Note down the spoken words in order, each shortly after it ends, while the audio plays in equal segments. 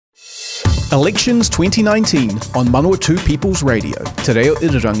Elections 2019 on Manawatū People's Radio. Te reo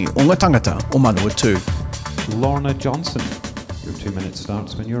irirangi o ngā tāngata o Manawatū. Lorna Johnson, your 2 minutes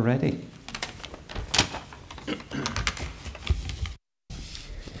starts when you're ready.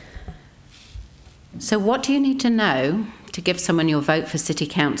 So what do you need to know to give someone your vote for City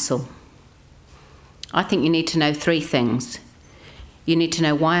Council? I think you need to know 3 things. You need to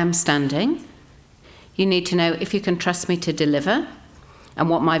know why I'm standing. You need to know if you can trust me to deliver and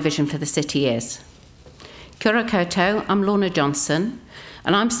what my vision for the city is. Kia ora koutou, I'm Lorna Johnson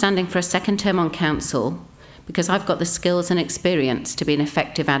and I'm standing for a second term on council because I've got the skills and experience to be an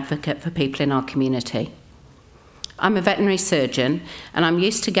effective advocate for people in our community. I'm a veterinary surgeon and I'm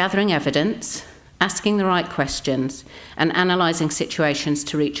used to gathering evidence, asking the right questions and analysing situations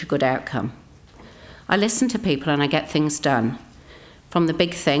to reach a good outcome. I listen to people and I get things done, from the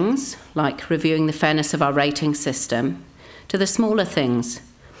big things, like reviewing the fairness of our rating system, to the smaller things,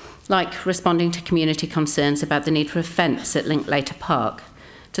 like responding to community concerns about the need for a fence at Linklater Park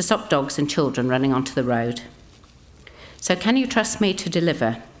to stop dogs and children running onto the road. So can you trust me to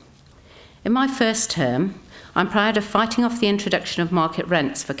deliver? In my first term, I'm proud of fighting off the introduction of market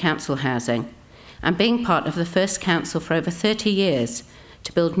rents for council housing and being part of the first council for over 30 years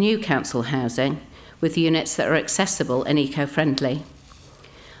to build new council housing with units that are accessible and eco-friendly.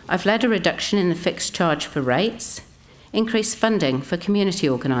 I've led a reduction in the fixed charge for rates, increased funding for community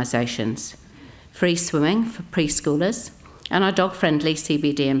organisations, free swimming for preschoolers, and our dog-friendly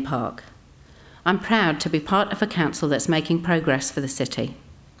CBD and park. I'm proud to be part of a council that's making progress for the city.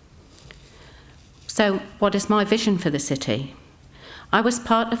 So, what is my vision for the city? I was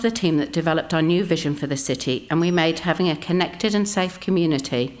part of the team that developed our new vision for the city, and we made having a connected and safe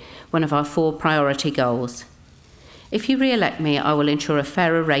community one of our 4 priority goals. If you re-elect me, I will ensure a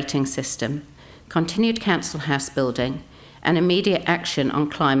fairer rating system, continued council house building, and immediate action on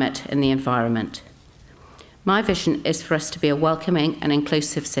climate and the environment. My vision is for us to be a welcoming and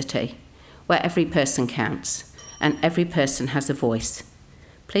inclusive city, where every person counts and every person has a voice.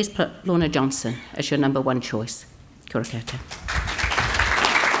 Please put Lorna Johnson as your number 1 choice. Kia ora koutou.